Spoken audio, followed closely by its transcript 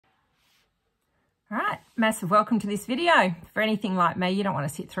All right, massive welcome to this video. For anything like me, you don't want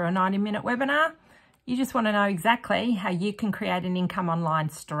to sit through a 90-minute webinar. You just want to know exactly how you can create an income online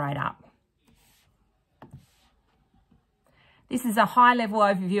straight up. This is a high-level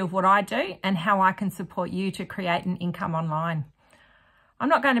overview of what I do and how I can support you to create an income online. I'm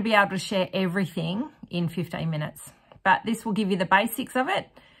not going to be able to share everything in 15 minutes, but this will give you the basics of it,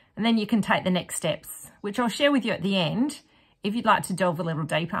 and then you can take the next steps, which I'll share with you at the end if you'd like to delve a little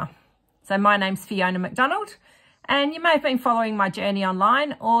deeper. So my name's Fiona McDonald, and you may have been following my journey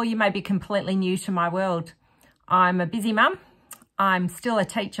online, or you may be completely new to my world. I'm a busy mum, I'm still a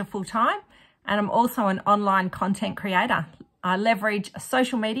teacher full-time, and I'm also an online content creator. I leverage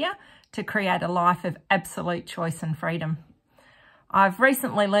social media to create a life of absolute choice and freedom. I've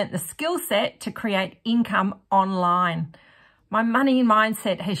recently learnt the skill set to create income online. My money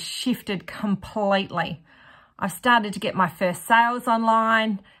mindset has shifted completely. I've started to get my first sales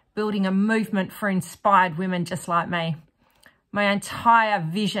online, building a movement for inspired women just like me. My entire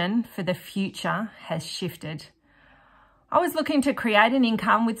vision for the future has shifted. I was looking to create an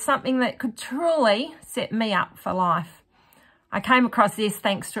income with something that could truly set me up for life. I came across this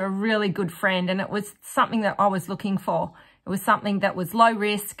thanks to a really good friend, and it was something that I was looking for. It was something that was low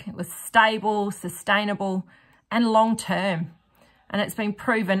risk, it was stable, sustainable, and long term. And it's been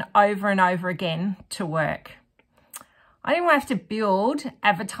proven over and over again to work. I didn't have to build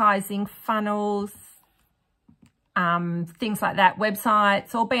advertising funnels, things like that,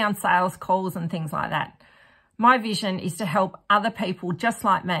 websites, or be on sales calls and things like that. My vision is to help other people just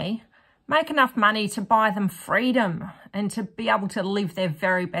like me make enough money to buy them freedom and to be able to live their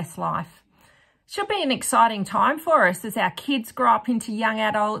very best life. It should be an exciting time for us as our kids grow up into young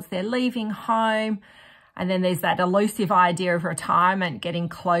adults, they're leaving home, and then there's that elusive idea of retirement getting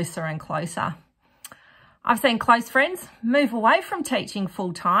closer and closer. I've seen close friends move away from teaching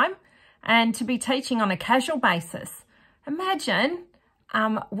full-time and to be teaching on a casual basis. Imagine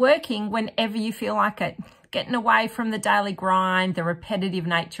working whenever you feel like it, getting away from the daily grind, the repetitive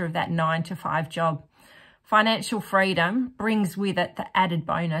nature of that 9-to-5 job. Financial freedom brings with it the added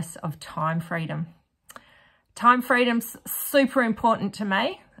bonus of time freedom. Time freedom's super important to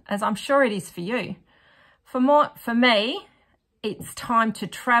me, as I'm sure it is for you. For me, it's time to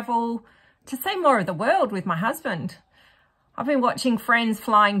travel, to see more of the world with my husband. I've been watching friends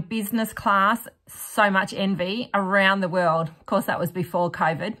flying business class, so much envy, around the world. Of course, that was before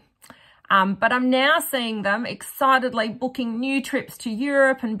COVID. But I'm now seeing them excitedly booking new trips to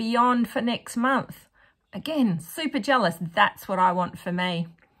Europe and beyond for next month. Again, super jealous. That's what I want for me.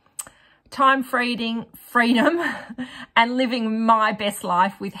 Time freedom and living my best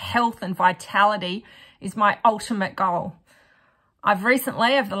life with health and vitality is my ultimate goal. I've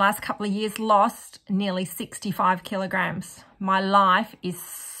recently, over the last couple of years, lost nearly 65 kilograms. My life is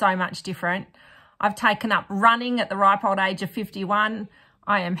so much different. I've taken up running at the ripe old age of 51.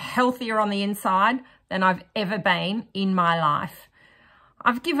 I am healthier on the inside than I've ever been in my life.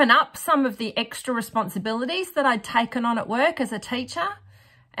 I've given up some of the extra responsibilities that I'd taken on at work as a teacher,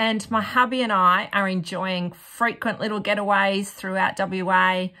 and my hubby and I are enjoying frequent little getaways throughout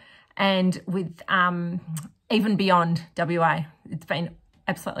WA and with even beyond WA. It's been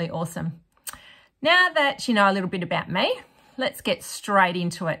absolutely awesome. Now that you know a little bit about me, let's get straight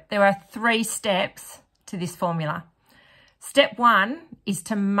into it. There are 3 steps to this formula. Step 1 is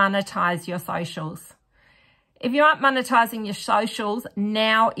to monetize your socials. If you aren't monetizing your socials,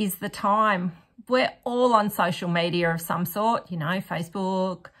 now is the time. We're all on social media of some sort, you know,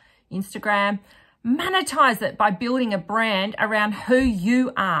 Facebook, Instagram. Monetize it by building a brand around who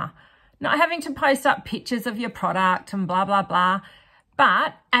you are. Not having to post up pictures of your product and blah, blah, blah,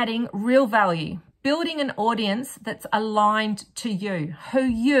 but adding real value, building an audience that's aligned to you, who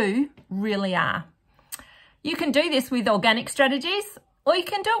you really are. You can do this with organic strategies, or you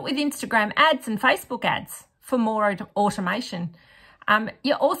can do it with Instagram ads and Facebook ads for more automation.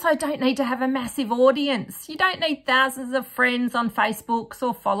 You also don't need to have a massive audience. You don't need thousands of friends on Facebook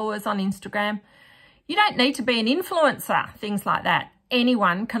or followers on Instagram. You don't need to be an influencer, things like that.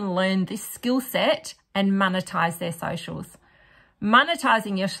 Anyone can learn this skill set and monetize their socials.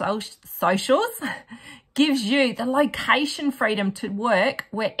 Monetizing your socials gives you the location freedom to work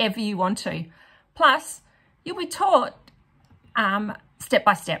wherever you want to. Plus, you'll be taught step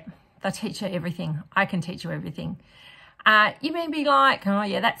by step. They'll teach you everything. I can teach you everything. You may be like, oh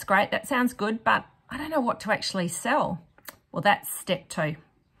yeah, that's great. That sounds good, but I don't know what to actually sell. Well, that's step 2.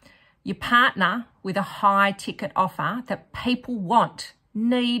 You partner with a high ticket offer that people want,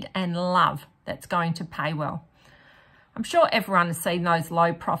 need and love, that's going to pay well. I'm sure everyone has seen those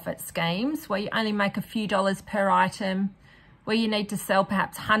low profit schemes where you only make a few dollars per item, where you need to sell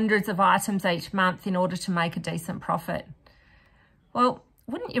perhaps hundreds of items each month in order to make a decent profit. Well,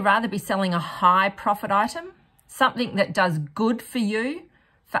 wouldn't you rather be selling a high profit item, something that does good for you,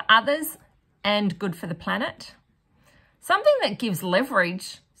 for others, and good for the planet? Something that gives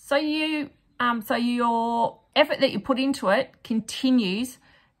leverage so your effort that you put into it continues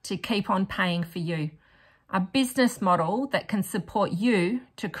to keep on paying for you. A business model that can support you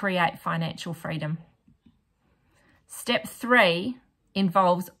to create financial freedom. Step 3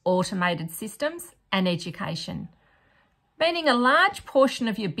 involves automated systems and education, meaning a large portion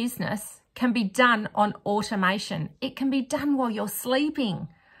of your business can be done on automation. It can be done while you're sleeping.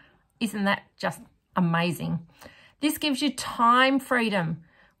 Isn't that just amazing? This gives you time freedom.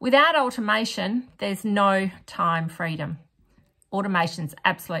 Without automation, there's no time freedom. Automation's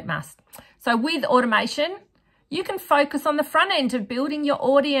absolute must. So with automation, you can focus on the front end of building your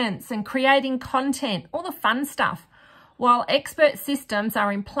audience and creating content, all the fun stuff, while expert systems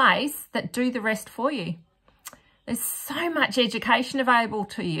are in place that do the rest for you. There's so much education available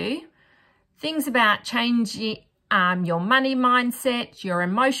to you. Things about changing your money mindset, your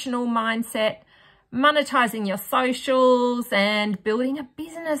emotional mindset, monetizing your socials, and building a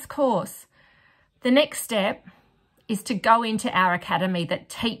business course. The next step is to go into our academy that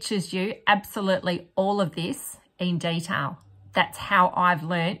teaches you absolutely all of this in detail. That's how I've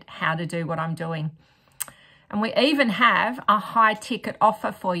learned how to do what I'm doing. And we even have a high ticket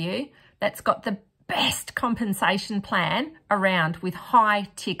offer for you that's got the best compensation plan around with high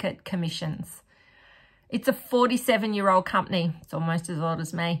ticket commissions. It's a 47-year-old company, it's almost as old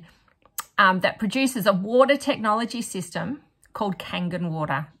as me, that produces a water technology system called Kangen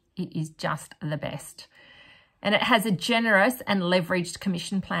Water. It is just the best. And it has a generous and leveraged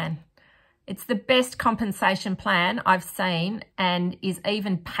commission plan. It's the best compensation plan I've seen and is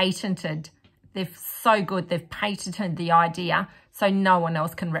even patented. They're so good, they've patented the idea so no one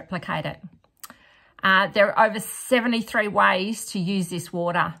else can replicate it. There are over 73 ways to use this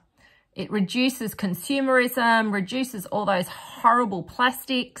water. It reduces consumerism, reduces all those horrible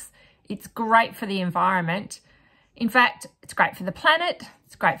plastics. It's great for the environment. In fact, it's great for the planet,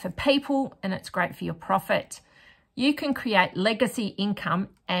 it's great for people, and it's great for your profit. You can create legacy income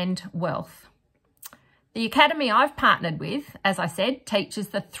and wealth. The academy I've partnered with, as I said, teaches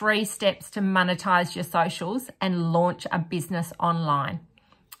the 3 steps to monetize your socials and launch a business online.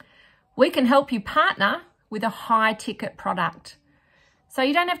 We can help you partner with a high ticket product. So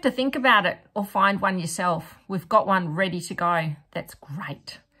you don't have to think about it or find one yourself. We've got one ready to go. That's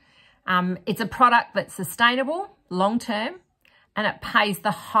great. It's a product that's sustainable, long-term, and it pays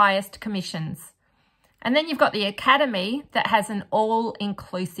the highest commissions. And then you've got the academy that has an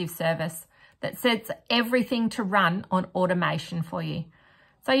all-inclusive service that sets everything to run on automation for you.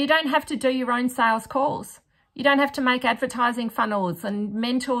 So you don't have to do your own sales calls. You don't have to make advertising funnels and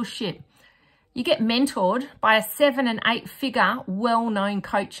mentorship. You get mentored by a 7- and 8-figure well-known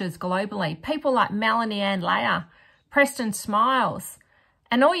coaches globally. People like Melanie Ann Layer, Preston Smiles.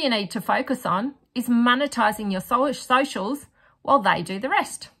 And all you need to focus on is monetizing your socials while they do the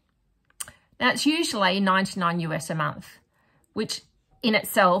rest. Now, it's usually $99 US a month, which in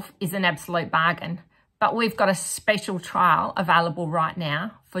itself is an absolute bargain. But we've got a special trial available right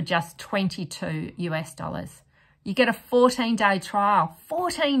now for just $22 US. You get a 14-day trial,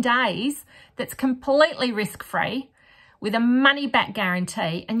 14 days that's completely risk-free with a money-back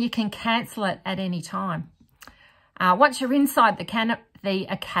guarantee, and you can cancel it at any time. Once you're inside the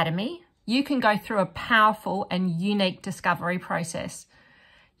academy, you can go through a powerful and unique discovery process.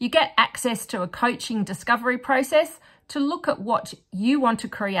 You get access to a coaching discovery process to look at what you want to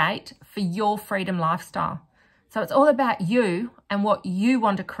create for your freedom lifestyle. So it's all about you and what you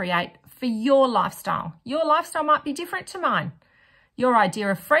want to create for your lifestyle. Your lifestyle might be different to mine. Your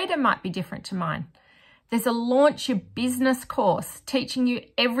idea of freedom might be different to mine. There's a Launch Your Business course teaching you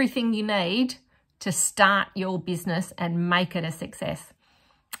everything you need to start your business and make it a success.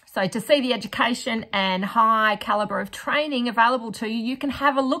 So to see the education and high caliber of training available to you, you can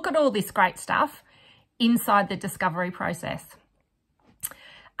have a look at all this great stuff inside the discovery process.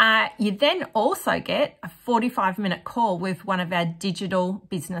 You then also get a 45-minute call with one of our digital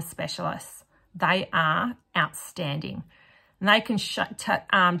business specialists. They are outstanding. And they can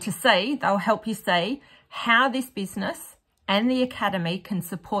they'll help you see how this business and the academy can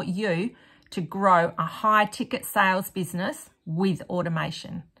support you to grow a high ticket sales business with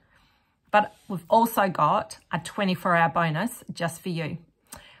automation. But we've also got a 24-hour bonus just for you.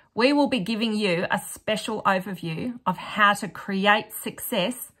 We will be giving you a special overview of how to create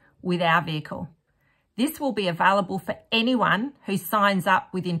success with our vehicle. This will be available for anyone who signs up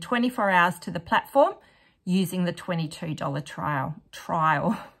within 24 hours to the platform using the $22 trial.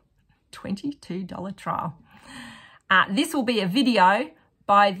 $22 trial. This will be a video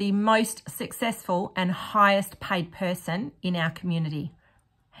by the most successful and highest paid person in our community.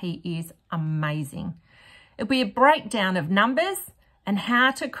 He is amazing. It'll be a breakdown of numbers and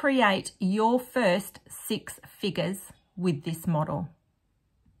how to create your first 6 figures with this model.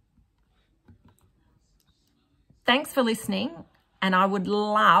 Thanks for listening, and I would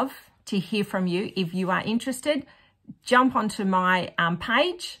love to hear from you. If you are interested, jump onto my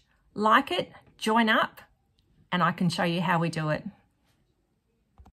page, like it, join up, and I can show you how we do it.